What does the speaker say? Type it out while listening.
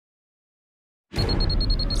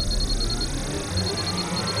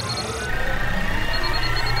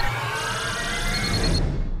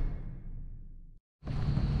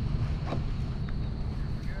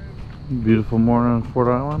Beautiful morning on Fort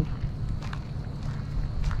Island.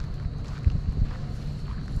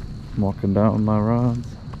 I'm walking down with my rods.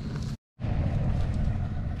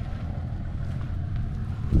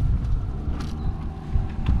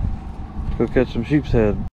 Go catch some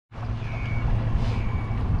sheepshead.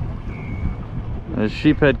 There's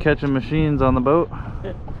sheephead catching machines on the boat.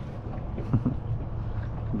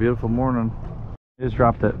 Beautiful morning. He just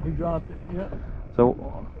dropped it. He dropped it, yeah.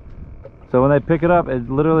 So when they pick it up, it's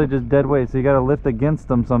literally just dead weight. So you got to lift against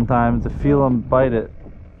them sometimes to feel them bite it.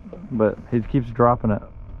 But he keeps dropping it.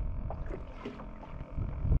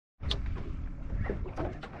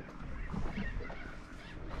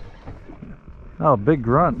 Oh, big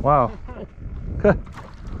grunt! Wow. Close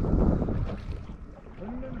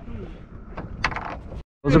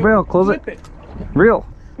the reel. Close it. Reel.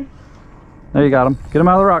 There you got him. Get him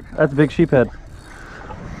out of the rock. That's a big sheephead.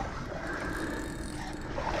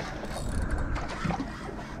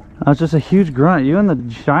 That's just a huge grunt. You and the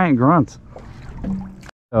giant grunts.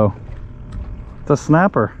 Oh, it's a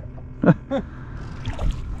snapper. I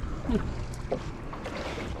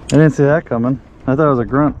didn't see that coming. I thought it was a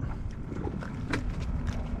grunt.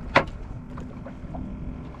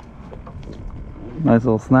 Nice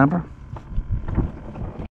little snapper.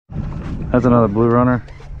 That's another blue runner.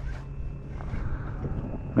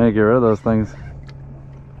 I need to get rid of those things.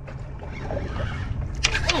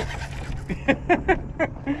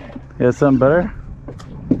 You got something better?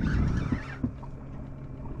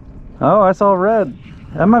 Oh, I saw red.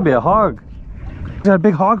 That might be a hog. You got a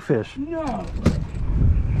big hogfish. No.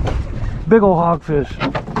 Big old hogfish.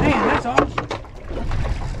 Man, that's awesome.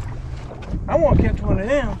 I want to catch one of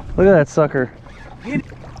them. Look at that sucker. Get it.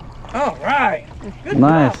 All right. Good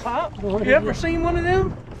Nice. job, Pop. You ever seen one of them?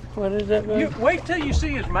 What is that? Wait till you see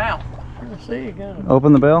his mouth. I see you got it.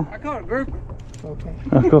 Open the bail. I caught a grouper. Okay.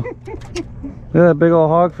 Oh, cool. Look at that big old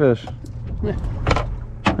hogfish.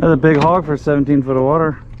 That's a big hog for 17 foot of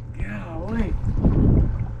water. Golly.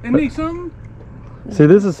 Isn't he something? See,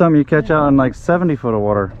 this is something you catch out in like 70 foot of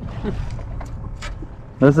water.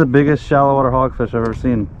 That's the biggest shallow water hogfish I've ever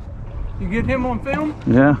seen. You get him on film?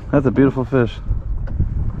 Yeah, that's a beautiful fish.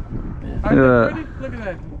 Look at that. Look at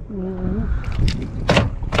that.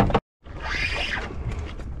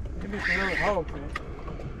 Maybe it's another hogfish.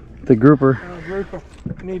 The grouper. Grouper.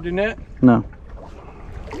 Need the net? No.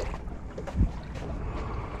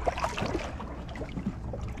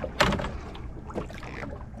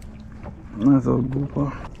 Nice little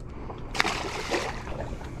grouper.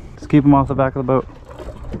 Just keep him off the back of the boat.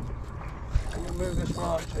 Move this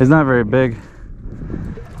rod. He's not very big.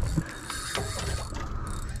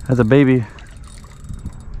 As a baby.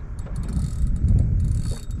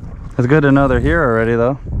 It's good to know they're here already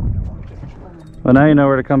though. But now you know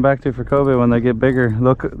where to come back to for Cobia when they get bigger.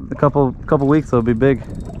 Look, a couple weeks they'll be big.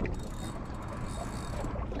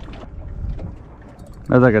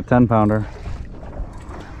 That's like a 10-pounder.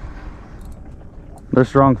 They're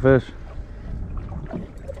strong fish.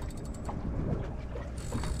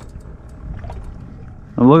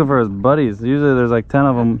 I'm looking for his buddies. Usually there's like 10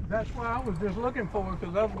 of them. That's why I was just looking for him,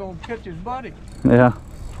 because I was going to catch his buddy. Yeah.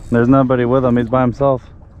 There's nobody with him. He's by himself.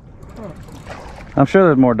 Huh. I'm sure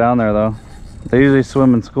there's more down there though. They usually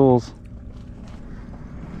swim in schools.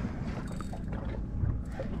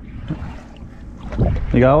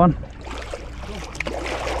 You got one?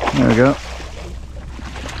 There we go.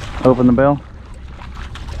 Open the bail.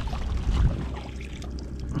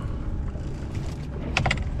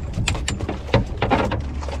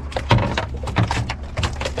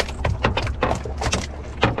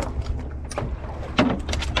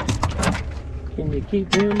 Can you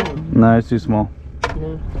keep him? Or? No, it's too small.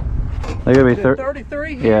 No. They gotta be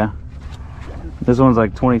 33? Yeah. This one's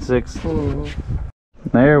like 26.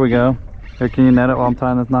 There we go. Here, can you net it while I'm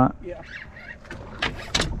tying this knot? Yeah.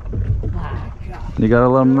 You gotta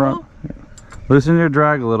let them run. Loosen your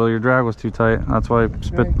drag a little. Your drag was too tight. That's why I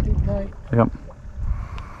spit. Too tight. Yep.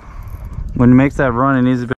 When he makes that run, he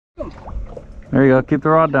needs to be. There you go. Keep the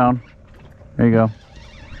rod down. There you go.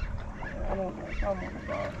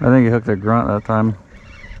 I think he hooked a grunt that time.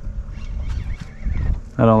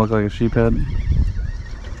 That don't look like a sheephead.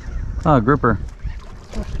 Oh, grouper.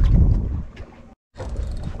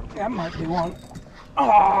 That might be one.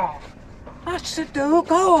 Oh, that's the hook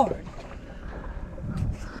hard.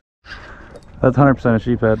 That's 100% a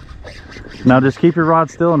sheephead. Now just keep your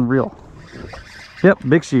rod still and reel. Yep,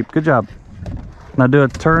 big sheep. Good job. Now do a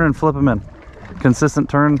turn and flip them in. Consistent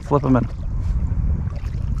turn, flip them in.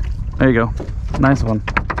 There you go. Nice one.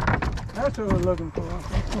 That's what we're looking for.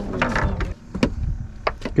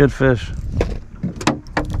 Good fish.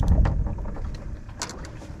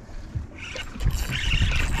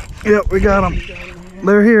 Yep, we got them.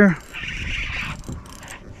 They're here.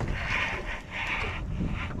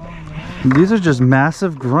 These are just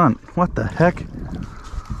massive grunt. What the heck?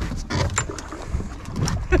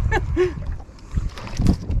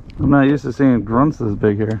 I'm not used to seeing grunts this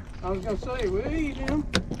big here. I was gonna say, we eat him.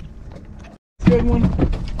 Good one.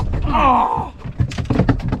 Oh!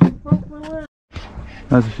 Broke my leg.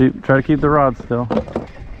 That's a sheep. Try to keep the rod still.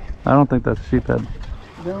 I don't think that's a sheephead.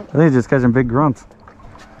 No. I think he's just catching big grunts.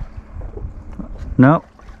 Nope.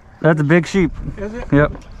 That's a big sheep. Is it?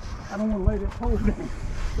 Yep. I don't want to lay that pole down.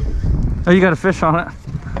 Oh, you got a fish on it?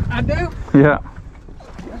 I do? Yeah.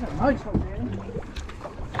 That's a nice one, man.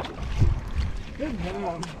 Good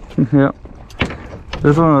job. Yep.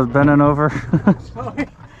 This one was bending over. Sorry.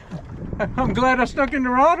 I'm glad I stuck in the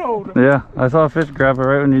rod holder. Yeah, I saw a fish grab it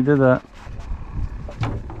right when you did that.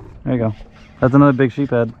 There you go. That's another big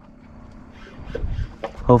sheephead.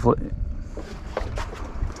 Hopefully.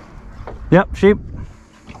 Yep, sheep.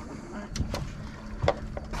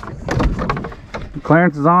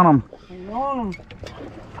 Clarence is on them. He's on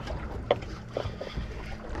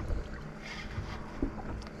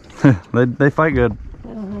them. They fight good.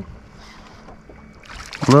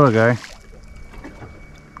 Little guy.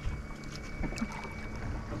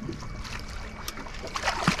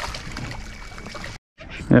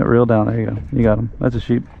 Yeah, reel down. There you go. You got him. That's a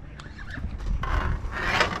sheep.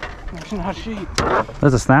 That's not sheep.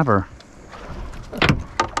 That's a snapper.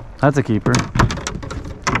 That's a keeper.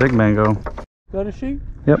 Big mango. Is that a sheep?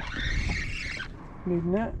 Yep.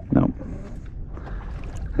 Needing that? No.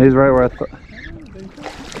 He's right where I thought.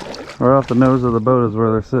 Right off the nose of the boat is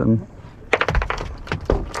where they're sitting.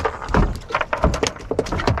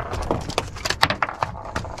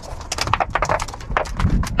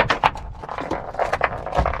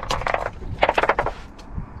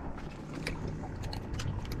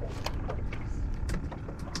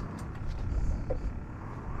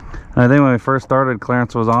 I think when we first started,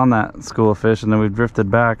 Clarence was on that school of fish, and then we drifted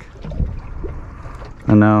back,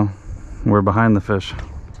 and now we're behind the fish.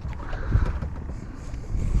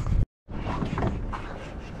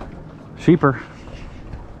 Sheeper.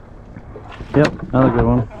 Yep, another good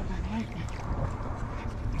one.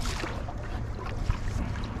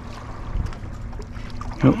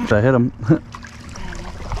 Oops, I hit him.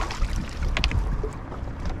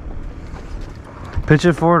 Pitch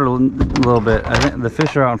it forward a little bit. I think the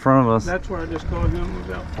fish are out in front of us. That's where I just called him.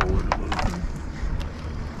 He's out forward a little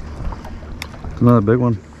bit. Another big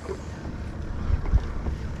one.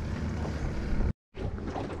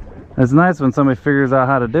 It's nice when somebody figures out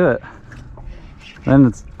how to do it. Then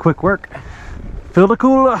it's quick work. Fill the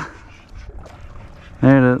cooler.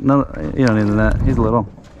 There, no, you don't need that. He's little.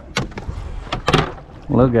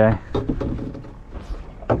 Little guy.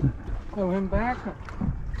 Throw him back.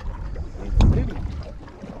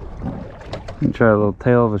 You can try a little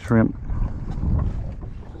tail of a shrimp.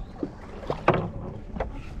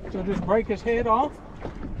 So just break his head off?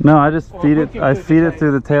 No, I just Or feed hook it. him I through the feed it tail.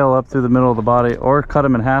 through the tail up through the middle of the body, or cut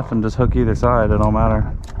him in half and just hook either side. It don't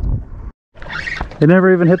matter. It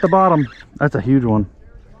never even hit the bottom. That's a huge one.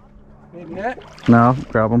 Need that? No,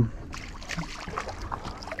 grab him.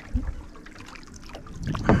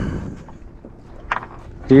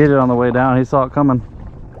 He hit it on the way down. He saw it coming.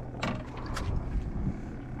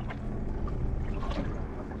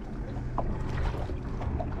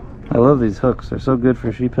 I love these hooks. They're so good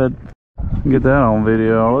for sheephead. Get that on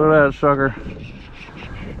video. Look at that sucker.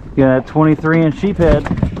 You got that 23-inch sheephead.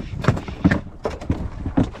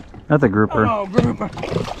 That's a grouper. Oh, grouper.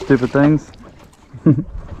 Stupid things. You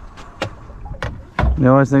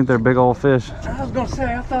always think they're big old fish. I was going to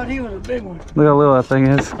say, I thought he was a big one. Look how little that thing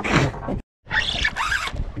is.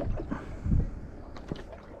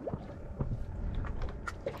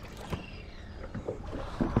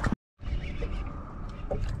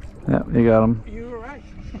 Yep, you got him. You were right.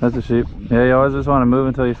 That's a sheep. Yeah, you always just want to move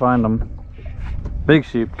until you find them. Big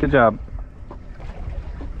sheep. Good job.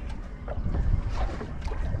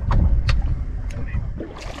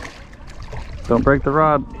 Don't break the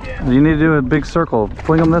rod. Yeah. You need to do a big circle.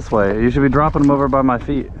 Fling them this way. You should be dropping them over by my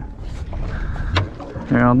feet.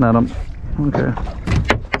 Here, I'll net them. Okay.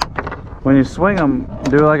 When you swing them,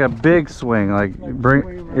 do like a big swing. Like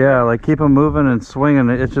bring, yeah, like keep them moving and swinging.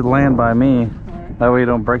 It should land by me. Right. That way you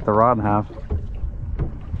don't break the rod in half. Good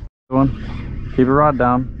one. Keep your rod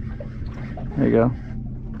down. There you go.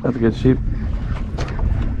 That's a good sheep.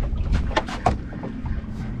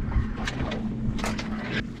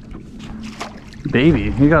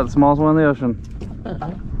 Baby, you got the smallest one in the ocean.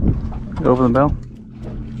 Open the bell.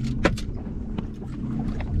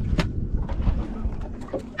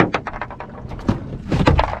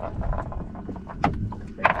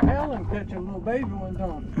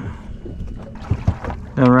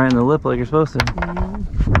 And right in the lip like you're supposed to.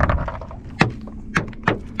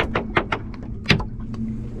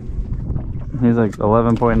 He's like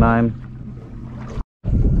 11.9.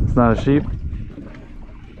 It's not a sheep.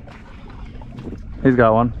 He's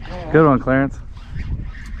got one. Yeah. Good one, Clarence.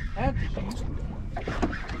 That's a sheep.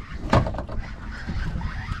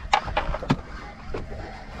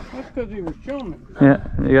 That's because he was chumming. Yeah,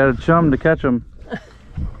 you got to chum to catch him.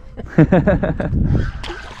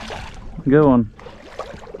 Good one.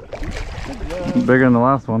 Good job. Bigger than the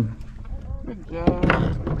last one. Good job.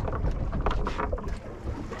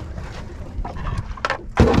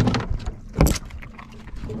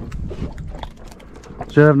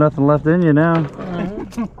 Should have nothing left in you now.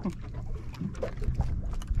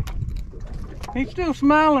 He's still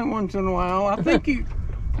smiling once in a while. I think he,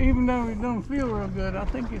 even though he don't feel real good, I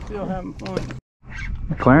think he's still having fun.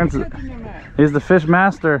 Clarence, Where's catching him at? he's the fish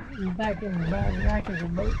master. Back in the back of the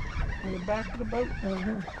boat. In the back of the boat?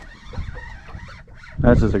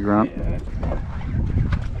 That's just a grunt. Yeah.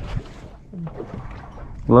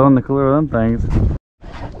 Low in the cooler of them things.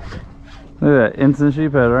 Look at that instant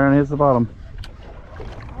sheephead right when it hits the bottom.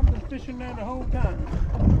 I've been fishing there the whole time.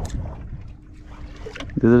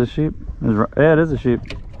 Is it a sheep? Yeah, it is a sheep.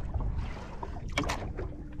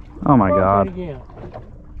 Oh my god. Again.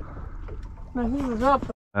 Now he was up.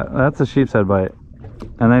 That's a sheep's head bite.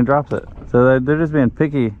 And then he drops it. So they're just being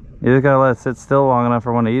picky. You just gotta let it sit still long enough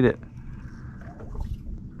for one to eat it.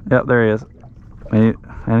 Yep, there he is. And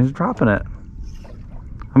he's dropping it.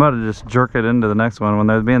 I'm about to just jerk it into the next one when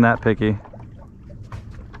they're being that picky.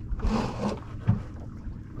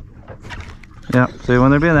 Yep, see,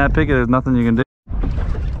 when they're being that picky, there's nothing you can do.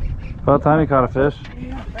 About time you caught a fish.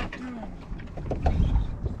 Yeah, back to him.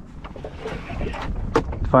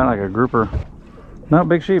 Find like a grouper. No,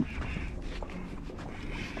 big sheep.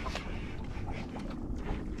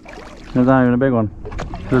 There's not even a big one.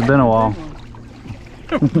 It's been a while.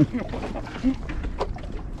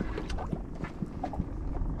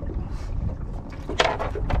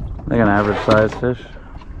 Like an average sized fish.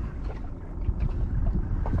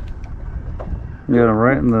 You got him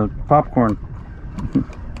right in the popcorn.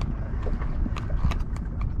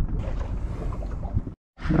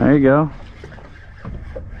 There you go.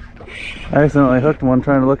 I accidentally hooked one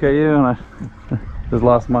trying to look at you and I just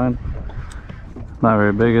lost mine. Not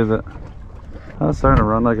very big, is it? I was starting to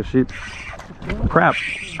run like a sheep. Crap!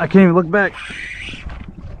 I can't even look back.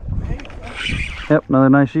 Yep, another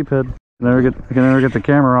nice sheep head. I can never get the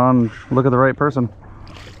camera on and look at the right person.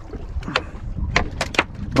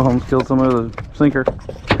 I almost killed someone with a sinker.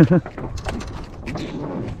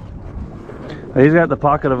 He's got the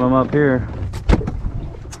pocket of them up here.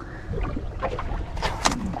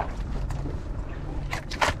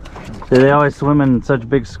 See, they always swim in such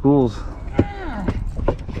big schools.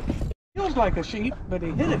 Feels like a sheep, but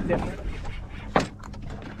he hit it different.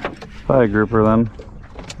 Probably a grouper then.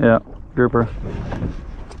 Yeah, grouper.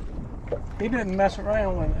 He didn't mess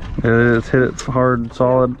around with it. Yeah, just hit it hard,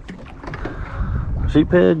 solid.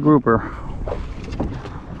 Sheephead grouper.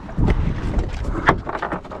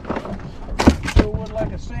 Still would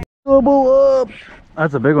like a sink. Double up!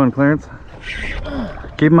 That's a big one, Clarence.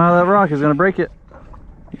 Keep him out of that rock, he's gonna break it.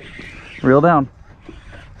 Reel down.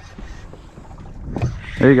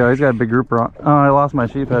 There you go, he's got a big grouper on. Oh, I lost my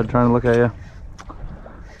sheephead trying to look at you.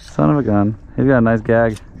 Son of a gun. He's got a nice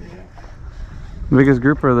gag. Biggest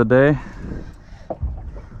grouper of the day.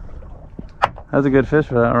 That's a good fish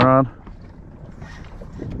for that rod.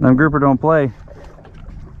 Them grouper don't play.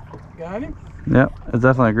 Got him? Yep, it's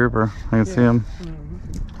definitely a grouper. I can see him.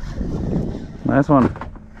 Nice one.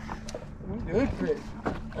 Good fish.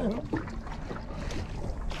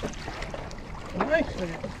 Nice fish.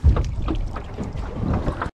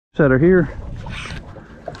 Sheepshead are here.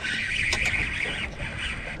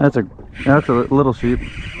 That's a little sheep.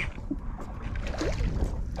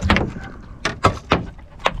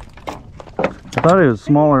 I thought he was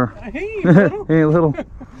smaller. He ain't He little. ain't little.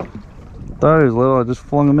 Thought he was little. I just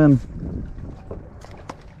flung him in.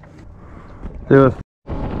 Dude,